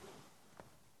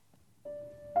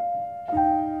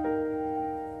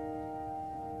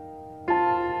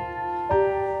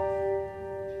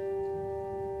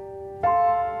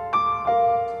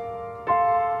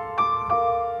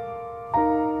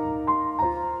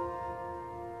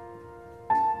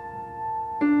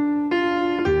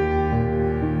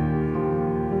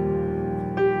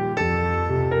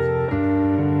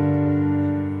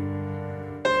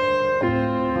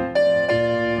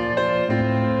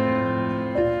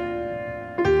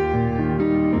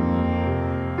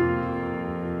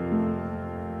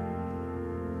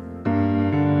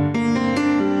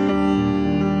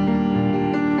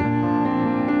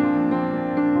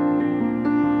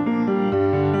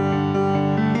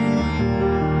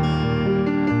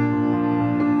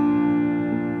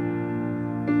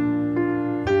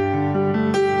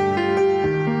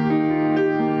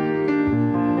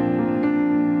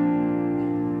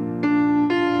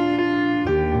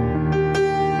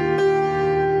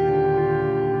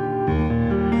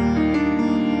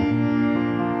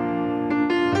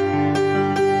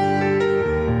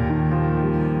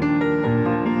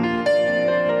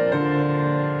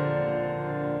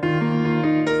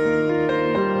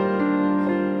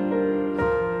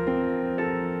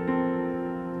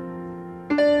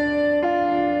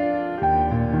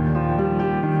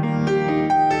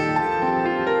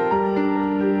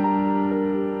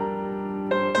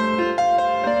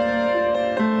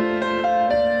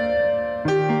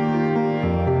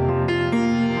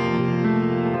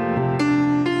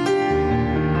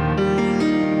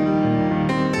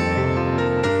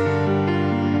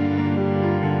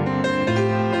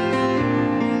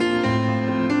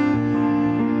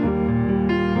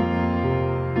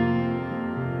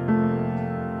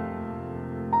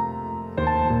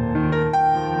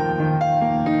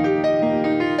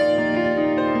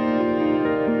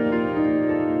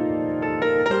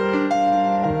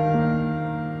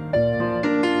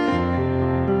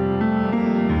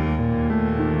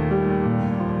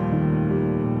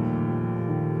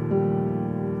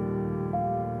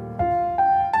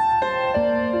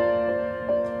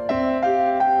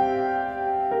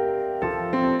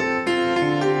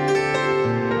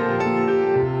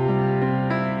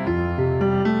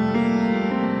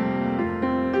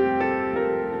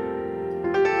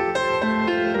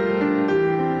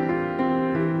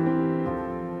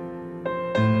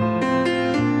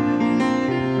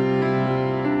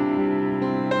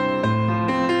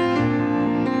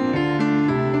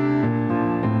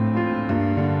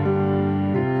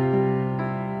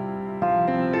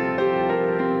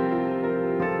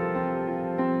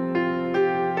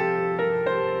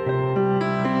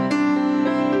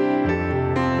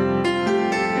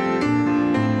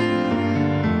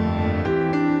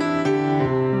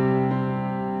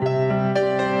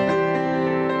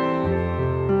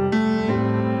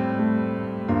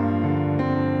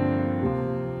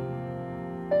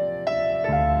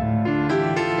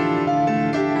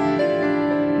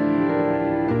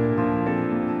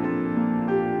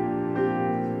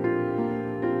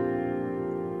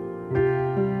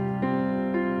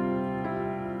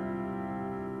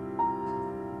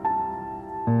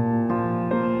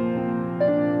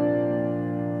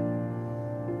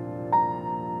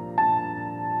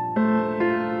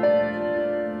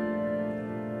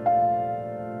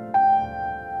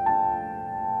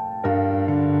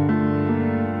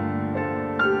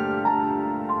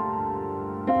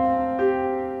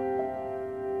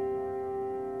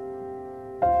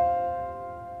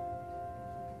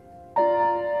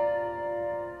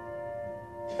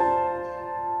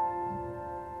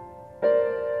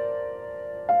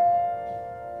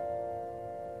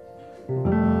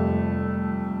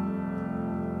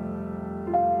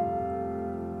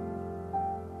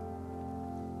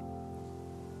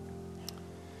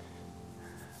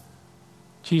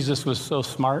 Jesus was so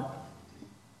smart.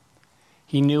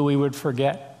 He knew we would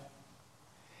forget.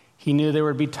 He knew there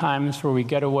would be times where we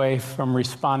get away from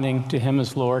responding to him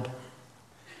as Lord.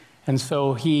 And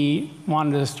so he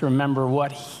wanted us to remember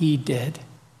what he did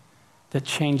that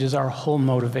changes our whole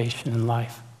motivation in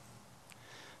life.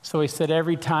 So he said,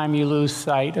 every time you lose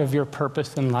sight of your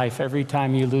purpose in life, every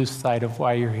time you lose sight of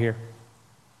why you're here,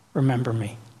 remember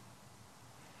me.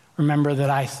 Remember that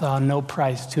I saw no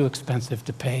price too expensive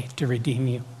to pay to redeem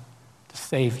you, to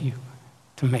save you,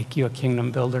 to make you a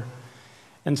kingdom builder.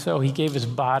 And so he gave his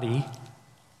body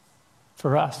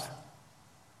for us.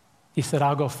 He said,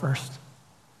 I'll go first.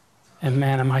 And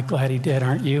man, am I glad he did,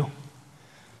 aren't you?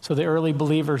 So the early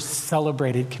believers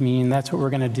celebrated communion. That's what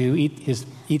we're going to do.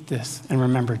 Eat this and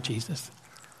remember Jesus.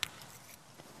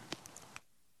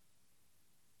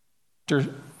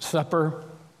 After supper,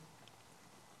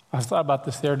 I thought about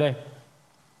this the other day.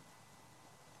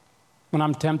 When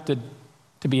I'm tempted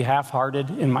to be half-hearted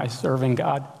in my serving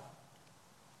God,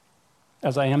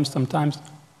 as I am sometimes,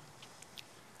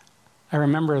 I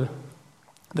remember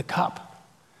the cup,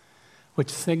 which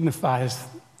signifies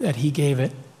that he gave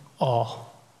it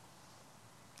all.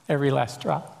 Every last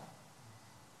drop.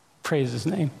 Praise his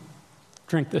name.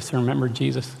 Drink this and remember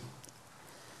Jesus.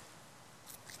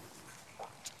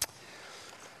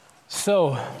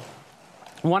 So,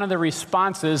 one of the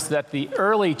responses that the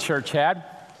early church had,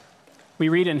 we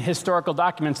read in historical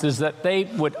documents, is that they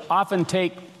would often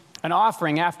take an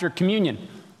offering after communion.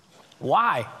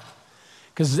 Why?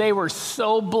 Because they were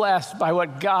so blessed by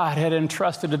what God had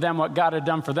entrusted to them, what God had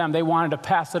done for them. They wanted to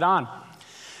pass it on.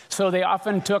 So they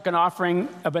often took an offering,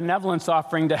 a benevolence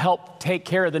offering, to help take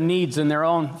care of the needs in their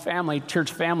own family,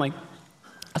 church family.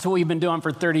 That's what we've been doing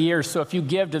for 30 years. So if you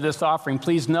give to this offering,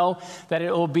 please know that it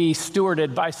will be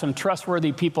stewarded by some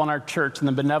trustworthy people in our church in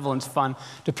the benevolence fund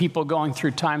to people going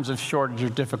through times of shortage or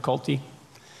difficulty.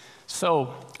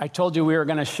 So I told you we were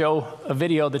going to show a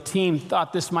video. The team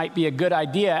thought this might be a good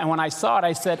idea. And when I saw it,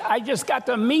 I said, I just got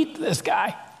to meet this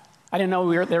guy. I didn't know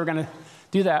they were going to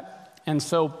do that. And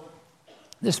so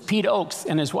this Pete Oakes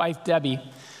and his wife, Debbie,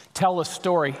 tell a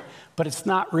story, but it's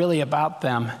not really about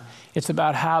them. It's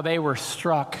about how they were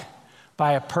struck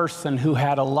by a person who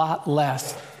had a lot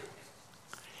less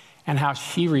and how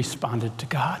she responded to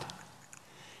God.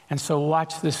 And so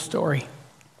watch this story.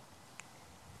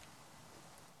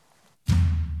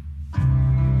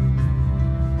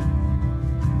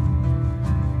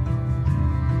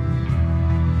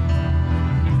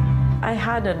 I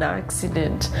had an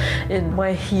accident and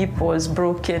my hip was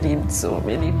broken in so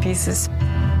many pieces.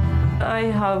 I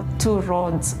have 2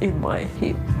 rods in my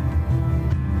hip.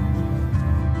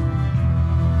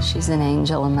 She's an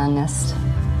angel among us.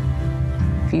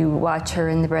 If you watch her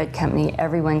in the bread company,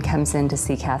 everyone comes in to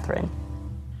see Catherine.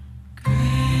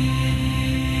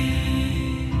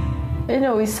 You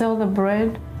know, we sell the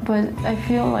bread, but I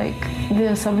feel like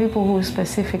there are some people who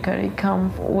specifically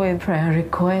come with prayer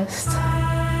requests.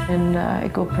 And I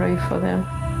go pray for them.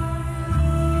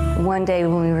 One day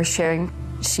when we were sharing,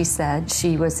 she said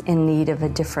she was in need of a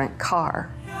different car,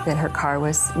 that her car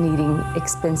was needing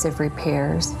expensive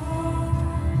repairs.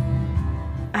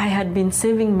 I had been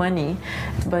saving money,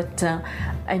 but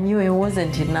I knew it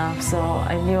wasn't enough, so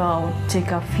I knew I would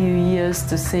take a few years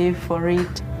to save for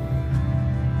it.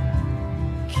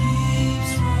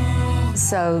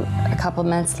 So a couple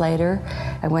months later,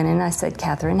 I went in and I said,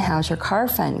 Catherine, how's your car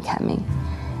fund coming?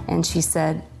 And she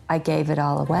said, I gave it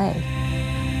all away.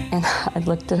 And I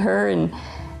looked at her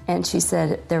and she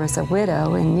said there was a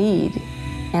widow in need,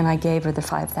 and I gave her the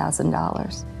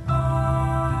 $5,000.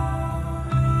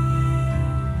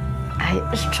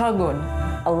 I struggled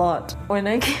a lot when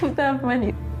I gave that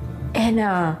money. And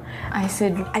I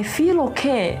said, I feel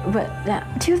okay, but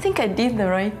do you think I did the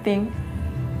right thing?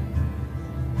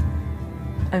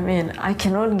 I mean, I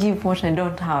cannot give what I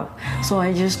don't have, so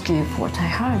I just gave what I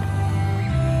had.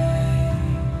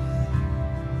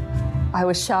 I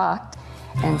was shocked,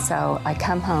 and so I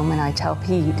come home and I tell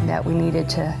Pete that we needed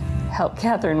to help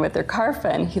Catherine with her car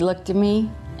fund. He looked at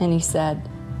me and he said,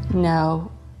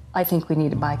 no, I think we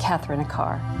need to buy Catherine a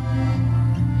car.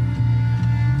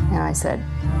 And I said,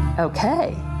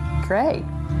 okay, great.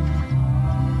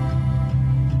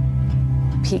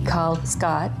 Pete called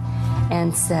Scott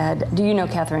and said, do you know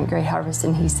Catherine at Great Harvest?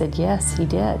 And he said, yes, he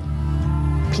did.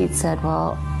 Pete said,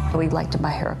 well, we'd like to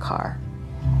buy her a car.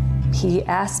 He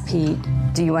asked Pete,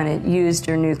 do you want to use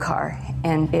your new car?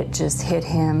 And it just hit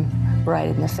him right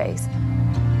in the face.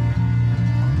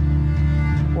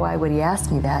 Why would he ask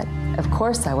me that? Of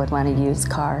course I would want a used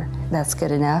car. That's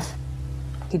good enough.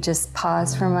 He just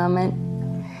paused for a moment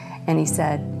and he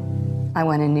said, I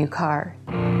want a new car.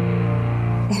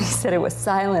 And he said it was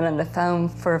silent on the phone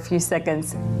for a few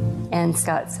seconds. And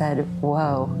Scott said,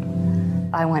 whoa,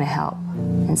 I want to help.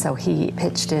 And so he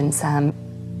pitched in some.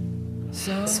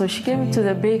 So she came to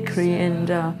the bakery and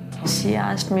she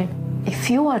asked me, if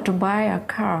you were to buy a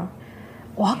car,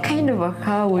 what kind of a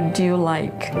car would you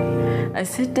like? I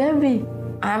said, Debbie,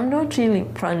 I'm not really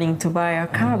planning to buy a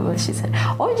car. But she said,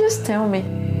 oh, just tell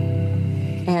me.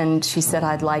 And she said,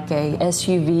 I'd like a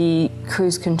SUV,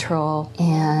 cruise control,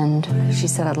 and she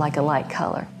said, I'd like a light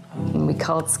color. And we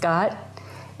called Scott,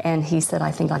 and he said, I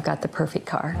think I've got the perfect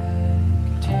car.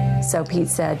 So Pete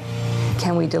said,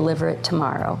 can we deliver it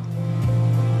tomorrow?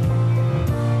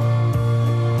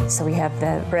 So we have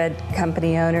the bread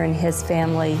company owner and his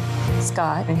family,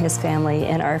 Scott and his family,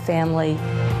 and our family.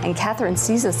 And Catherine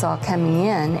sees us all coming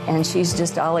in, and she's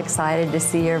just all excited to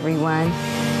see everyone.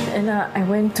 And I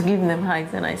went to give them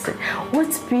hugs, and I said,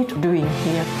 what's Pete doing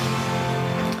here?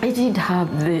 I didn't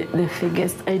have the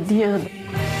biggest idea.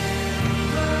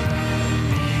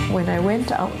 When I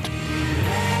went out,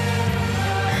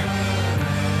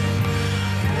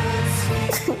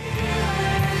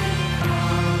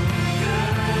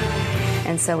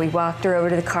 and so we walked her over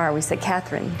to the car. We said,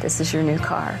 Catherine, this is your new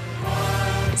car.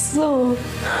 so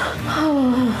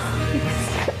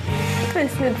I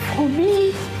said, for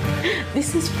me?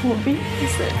 This is for me? I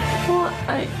said, well,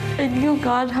 I knew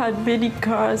God had many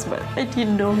cars, but I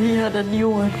didn't know He had a new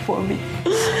one for me.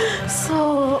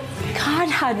 So God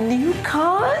had new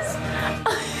cars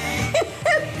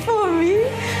for me?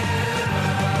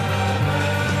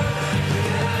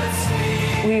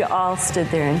 We all stood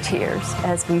there in tears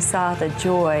as we saw the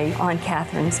joy on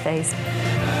Catherine's face,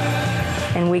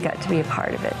 and we got to be a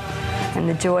part of it. And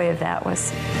the joy of that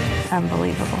was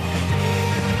unbelievable.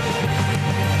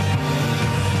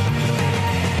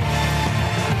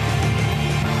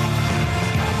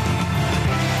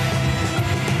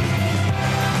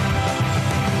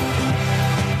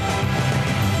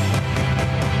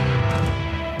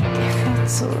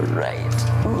 So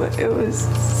right. It was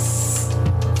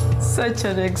such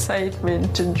an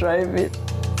excitement to drive it.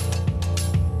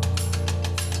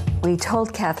 We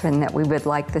told Catherine that we would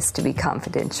like this to be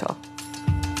confidential.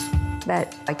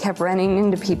 But I kept running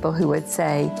into people who would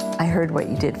say, I heard what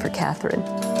you did for Catherine.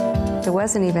 It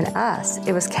wasn't even us,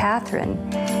 it was Catherine.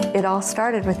 It all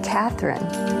started with Catherine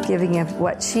giving of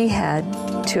what she had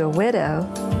to a widow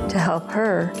to help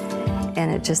her,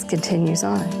 and it just continues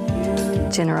on.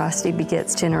 Generosity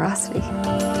begets generosity.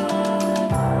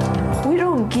 We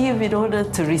don't give in order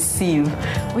to receive.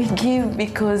 We give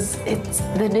because it's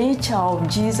the nature of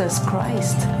Jesus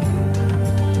Christ.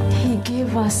 He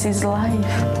gave us His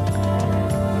life.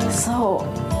 So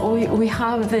we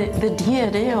have the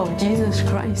DNA of Jesus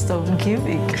Christ of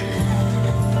giving.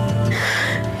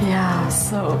 Yeah,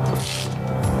 so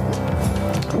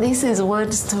this is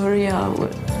one story I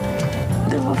would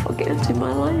never forget in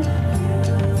my life.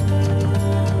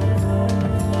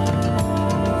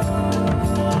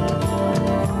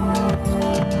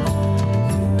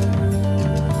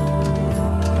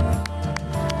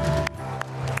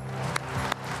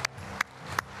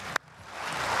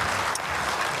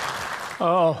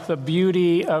 Oh, the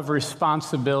beauty of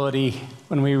responsibility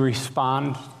when we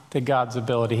respond to God's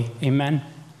ability. Amen.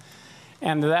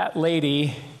 And that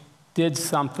lady did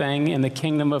something in the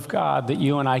kingdom of God that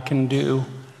you and I can do,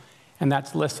 and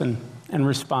that's listen and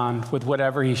respond with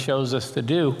whatever He shows us to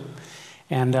do.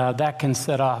 And that can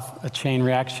set off a chain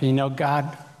reaction. You know,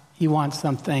 God, He wants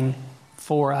something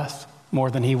for us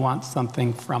more than He wants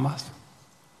something from us.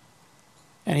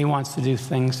 And He wants to do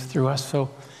things through us. So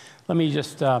let me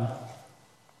just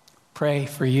pray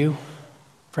for you,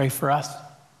 pray for us.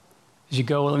 As you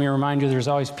go, let me remind you, there's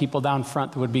always people down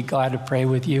front that would be glad to pray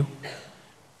with you.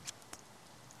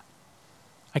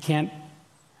 I can't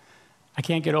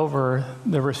get over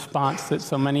the response that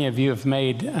so many of you have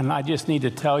made, and I just need to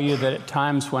tell you that at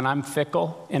times when I'm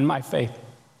fickle in my faith,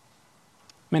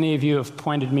 many of you have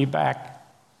pointed me back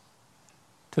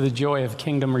to the joy of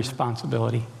kingdom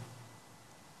responsibility.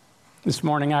 This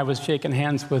morning I was shaking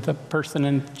hands with a person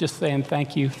and just saying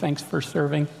thank you, thanks for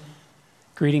serving,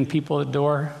 greeting people at the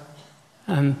door,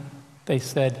 and they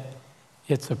said,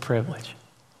 it's a privilege.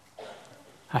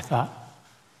 I thought,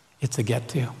 it's a get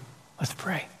to. Let's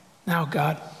pray. Now,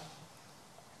 God,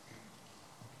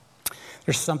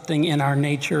 there's something in our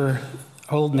nature,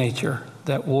 old nature,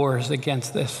 that wars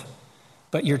against this,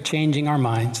 but you're changing our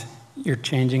minds, you're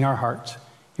changing our hearts,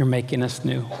 you're making us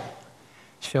new.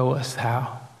 Show us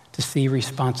how to see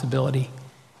responsibility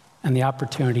and the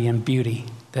opportunity and beauty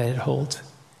that it holds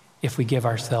if we give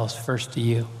ourselves first to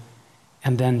you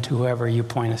and then to whoever you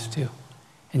point us to.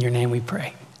 In your name we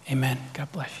pray. Amen.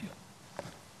 God bless you.